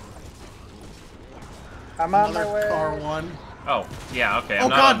 I'm on Another my way. car one. Oh, yeah, okay. Oh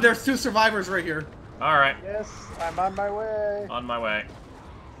god, there's 2 survivors right here. Alright, Yes, I'm on my way. on my way.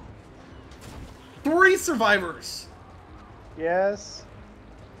 3 survivors. Yes.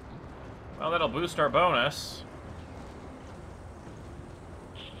 Well, that'll boost our bonus.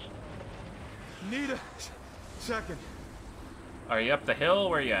 Need a second. Are you up the hill?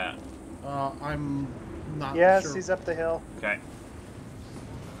 Where you at? I'm not Yes, sure. he's up the hill. Okay.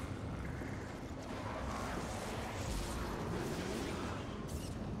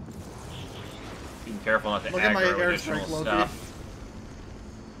 Being careful not to Look at my aggro additional airstrike, Loki. stuff.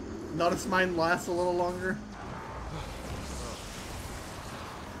 Notice mine lasts a little longer.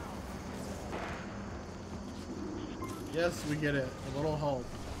 Yes, we get it. A little help.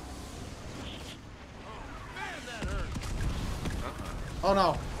 Oh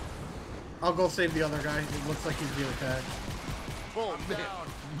no. I'll go save the other guy. It looks like he's being attacked. Oh man.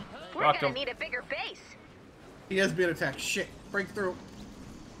 We're Rock gonna him. need a bigger base. He is being attacked. Shit. Breakthrough.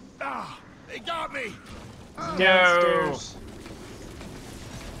 Ah, they got me. No. Downstairs.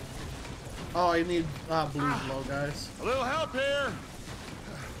 Oh, I need blue glow, guys. A little help here.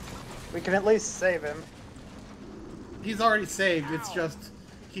 We can at least save him. He's already saved. It's just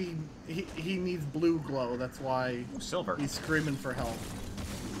he needs blue glow. That's why Ooh, silver. he's screaming for help.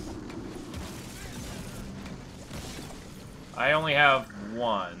 I only have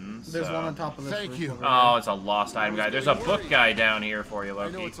 1. There's so- one on top of this. Thank roof you. over there. Oh, it's a lost item guy. There's a book guy down here for you, I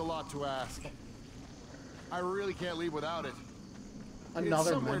know Loki. it's a lot to ask. I really can't leave without it. It's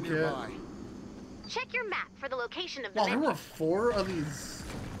Another somewhere medkit. nearby. Check your map for the location of the Wow, there med were 4 of these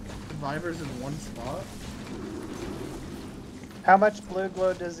survivors in one spot. How much blue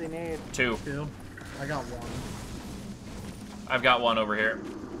glow does he need? 2. 2. I got 1. I've got 1 over here.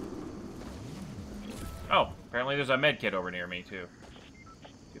 Oh, apparently there's a med kit over near me, too.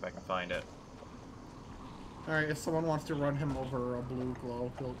 See if I can find it. Alright, if someone wants to run him over a blue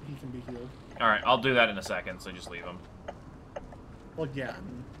glow, he can be healed. Alright, I'll do that in a second, so just leave him. Well, yeah.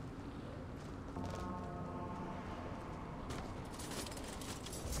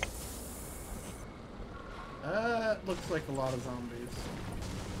 Looks like a lot of zombies.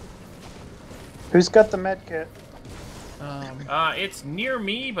 Who's got the med kit? It's near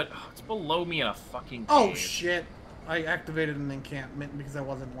me, but it's below me in a fucking cave. Oh shit! I activated an encampment because I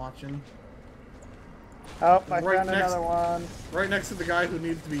wasn't watching. Oh, I Right found next- another one. Right next to the guy who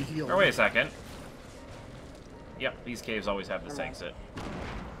needs to be healed. Oh, wait a second. Yep, these caves always have this exit.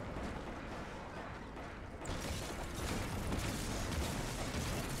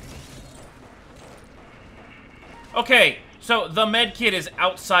 Okay, so the med kit is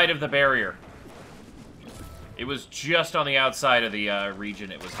outside of the barrier. It was just on the outside of the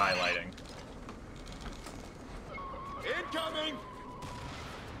region it was highlighting. Incoming.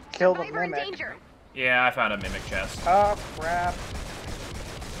 Kill the Survivor in mimic. danger. Yeah, I found a mimic chest. Oh crap.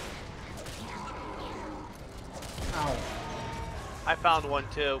 Ow. I found one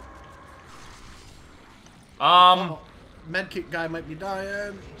too. Oh, medkit guy might be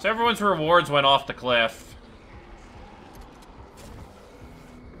dying. So everyone's rewards went off the cliff.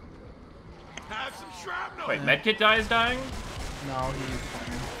 Have some shrapnel. Wait, medkit guy is dying? No,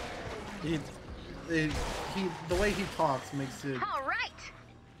 he's the way he talks makes it All right.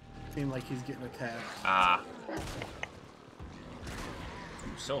 seem like he's getting attacked. Ah. Ooh,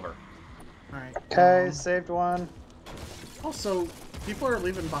 silver. Alright. Okay, saved one. Also, people are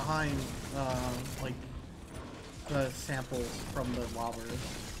leaving behind, like, the samples from the lobbers.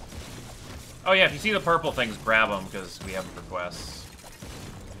 Oh yeah, if you see the purple things, grab them, because we have them for quests.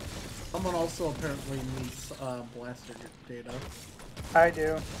 Someone also apparently needs, blaster data. I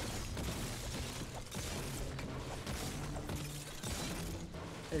do.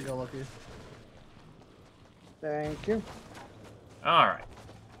 There you go, Lucky. Thank you. Alright.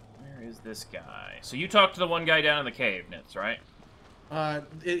 Where is this guy? So you talked to the one guy down in the cave, Nitz, right?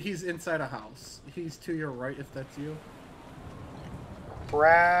 He's inside a house. He's to your right, if that's you.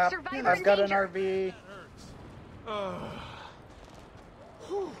 Crap. Survivor I've in got an danger. RV.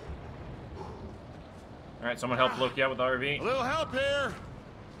 Alright, someone help Loki out with the RV. A little help here.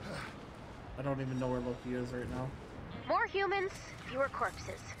 I don't even know where Loki is right now. More humans, fewer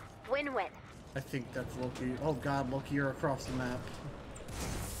corpses. Win-win. I think that's Loki. Oh god, Loki, you're across the map.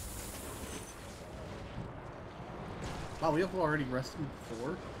 Wow, we have already rescued 4?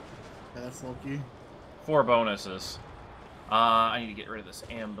 Yeah, that's Loki. 4 bonuses. I need to get rid of this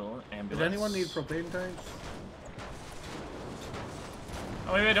ambulance. Did anyone need propane tanks?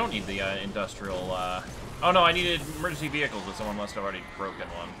 Oh, maybe I don't need the industrial. Oh no, I needed emergency vehicles, but someone must have already broken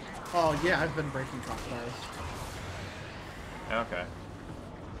one. Oh yeah, I've been breaking truck guys. Okay.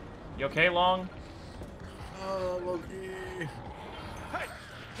 You okay, Long? Loki. Hey,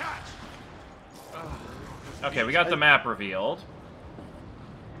 catch. Okay, we got the map revealed.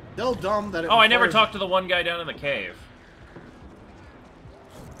 Still dumb that it Oh, I never requires- talked to the one guy down in the cave.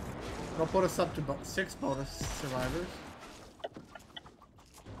 They'll put us up to 6 bonus survivors.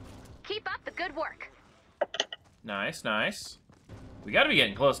 Keep up the good work. Nice, nice. We gotta be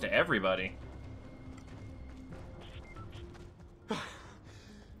getting close to everybody.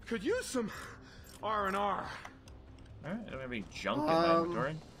 Could use some R&R. Alright, don't have any junk in my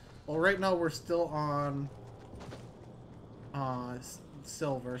inventory. Well, right now we're still on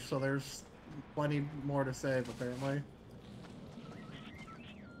silver, so there's plenty more to save, apparently.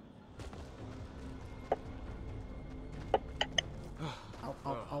 Ow,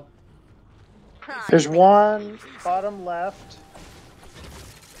 ow, ow. There's one bottom left.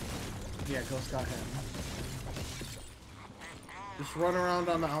 Yeah, Ghost got him. Just run around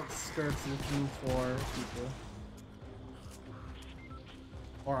on the outskirts looking for people.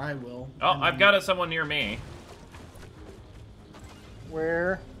 Or I will. Oh, And I've then- got someone near me.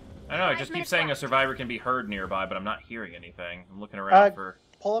 Where? I don't know, it just keeps saying a survivor can be heard nearby, but I'm not hearing anything. I'm looking around for...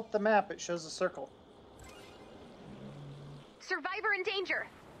 Pull up the map. It shows a circle. Survivor in danger.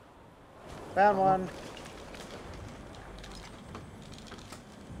 Found one.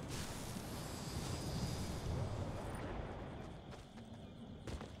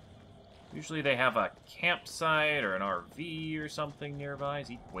 Usually they have a campsite or an RV or something nearby. Is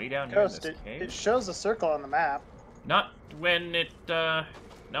he way down here Ghost, in this cave? it shows a circle on the map. Not when it, not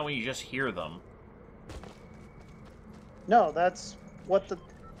when you just hear them. No, that's what the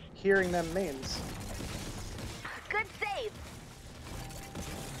hearing them means. Good save.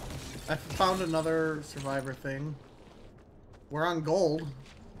 I found another survivor thing. We're on gold.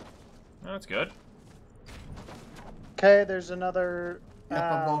 Oh, that's good. Okay, there's another Yep,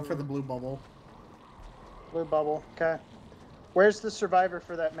 I'm going for the blue bubble. blue bubble. Okay. Where's the survivor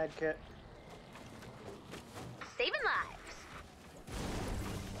for that med kit? Saving lives.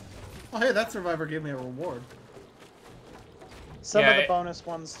 Oh, hey, that survivor gave me a reward. Some Yeah, of the bonus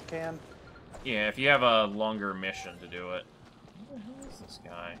ones can. Yeah, if you have a longer mission to do it. Where the hell is this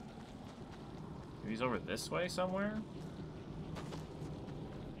guy? He's over this way somewhere?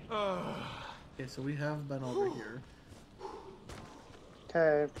 Okay, so we have been over here.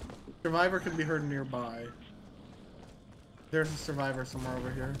 Okay. Survivor can be heard nearby. There's a survivor somewhere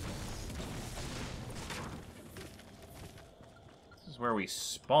over here. This is where we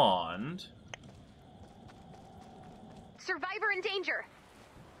spawned. Survivor in danger.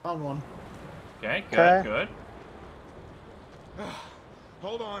 Found one. Okay, good, Okay. good.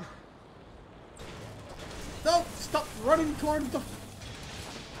 Hold on. No! Stop running towards the...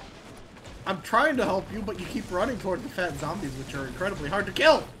 I'm trying to help you, but you keep running towards the fat zombies, which are incredibly hard to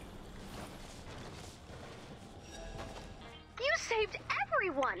kill! You saved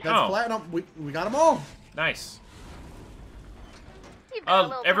everyone. That's Oh. platinum. We got them all! Nice. You've got a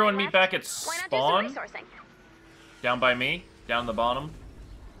little Everyone time meet left. back at Why not spawn. do some resourcing? Down by me, down the bottom.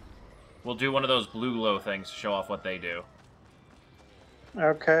 We'll do one of those blue glow things to show off what they do.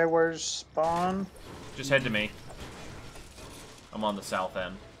 Okay, where's spawn? Just head to me. I'm on the south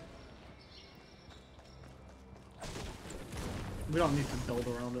end. We don't need to build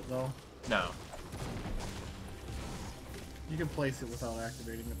around it, though. No. You can place it without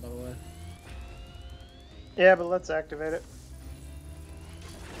activating it, by the way. Yeah, but let's activate it.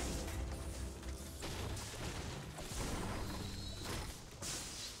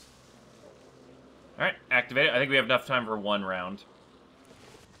 Alright, activate it. I think we have enough time for one round.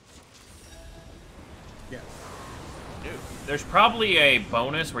 Yeah. Dude, there's probably a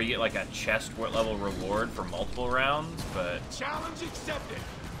bonus where you get like a chest level reward for multiple rounds, but Challenge accepted.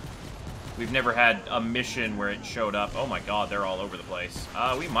 we've never had a mission where it showed up. Oh my god, they're all over the place.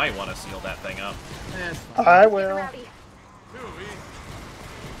 We might want to seal that thing up. It's fine. I Get will. rowdy.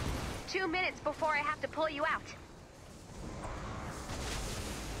 2 minutes before I have to pull you out.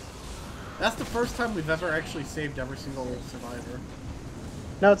 That's the first time we've ever actually saved every single survivor.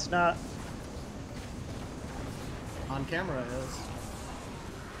 No, it's not. On camera, it is.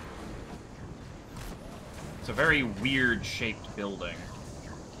 It's a very weird shaped building.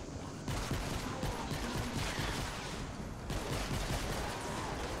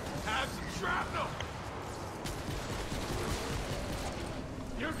 Have some shrapnel.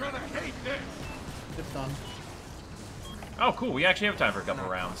 You're gonna hate this. It's done. Oh, cool. We actually have time for a couple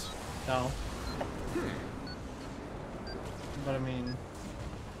rounds. No. But I mean...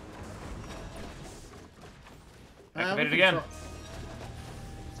 Activate we it can again.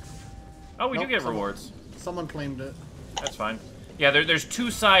 Oh, we Nope, do get someone- rewards. Someone claimed it. That's fine. Yeah, there's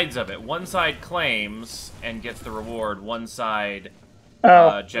two sides of it. One side claims and gets the reward. One side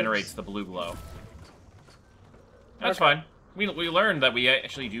generates the blue glow. That's Okay. fine. We learned that we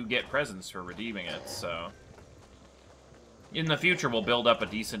actually do get presents for redeeming it, so... In the future, we'll build up a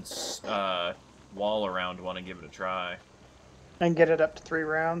decent wall around one and give it a try. And get it up to 3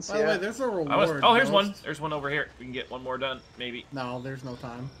 rounds. By the way, there's a reward. Oh, here's Ghost. one. There's one over here. We can get one more done, maybe. No, there's no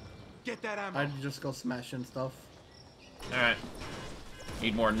time. Get that ammo. I'd just go smashing stuff. Alright.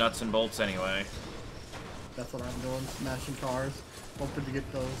 Need more nuts and bolts anyway. That's what I'm doing, smashing cars. Hoping to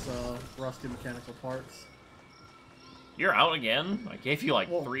get those rusty mechanical parts. You're out again? I gave you like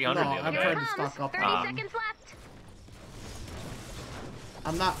Well, 300 no, the other I'm day. trying to stock up 30 on... seconds left.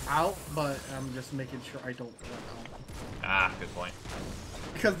 I'm not out, but I'm just making sure I don't run out. Ah, good point.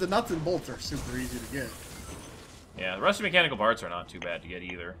 Because the nuts and bolts are super easy to get. Yeah, the rusty mechanical parts are not too bad to get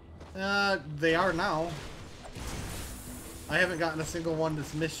either. They are now. I haven't gotten a single one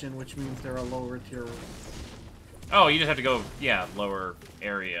this mission, which means they're a lower tier. Oh, you just have to go, yeah, lower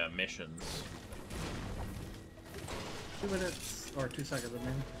area missions. 2 minutes, or 2 seconds, I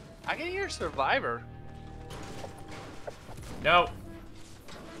mean. I can hear Survivor. No.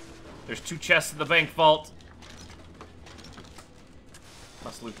 There's 2 chests in the bank vault.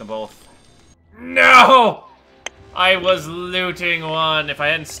 Must loot them both. No! I was looting one. If I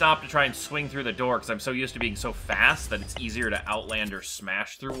hadn't stopped to try and swing through the door, because I'm so used to being so fast that it's easier to outlander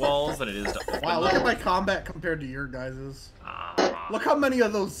smash through walls than it is to open Wow, look them. at my combat compared to your guys's. Ah. Look how many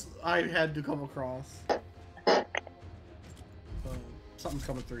of those I had to come across. Something's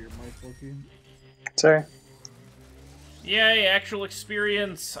coming through your mic, Loki. Sorry. Yay, actual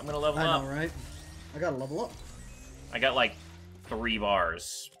experience. I'm gonna level I up. know, right? I gotta level up. I got like 3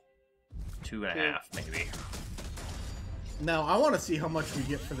 bars. 2.5, maybe. Now, I want to see how much we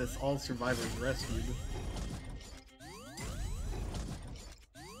get for this all survivors rescued.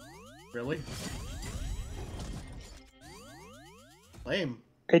 Really? Lame.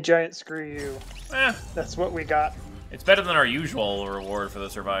 A giant screw you. Eh, That's what we got. it's better than our usual reward for the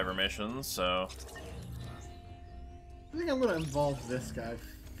survivor missions, so... I think I'm gonna involve this guy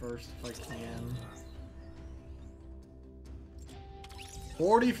first if I can.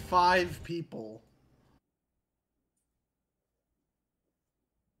 45 people.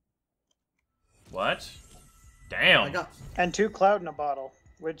 What? Damn. I got And 2 cloud in a bottle,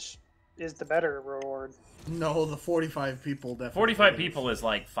 which is the better reward. no. The 45 people definitely. 45 is. people is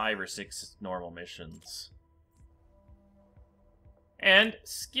like 5 or 6 normal missions. And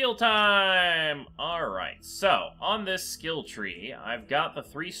skill time! Alright, so on this skill tree, I've got the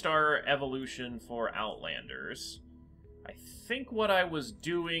 3-star evolution for Outlanders. I think what I was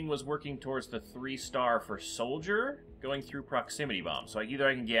doing was working towards the 3-star for Soldier, going through Proximity Bomb. So either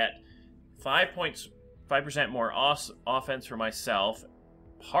I can get 5% more offense for myself,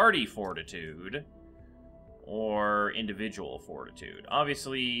 Party Fortitude, or Individual Fortitude.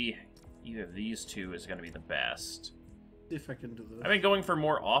 Obviously, either of these two is going to be the best. if I can do this. I've been going for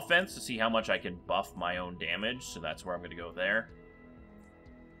more offense to see how much I can buff my own damage, so that's where I'm going to go there.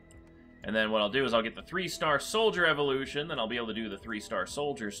 And then what I'll do is I'll get the 3-star soldier evolution, then I'll be able to do the 3-star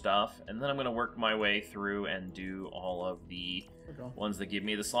soldier stuff, and then I'm going to work my way through and do all of the ones that give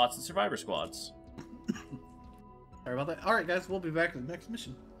me the slots in survivor squads. Sorry about that. Alright guys, we'll be back in the next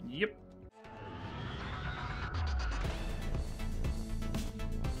mission. Yep.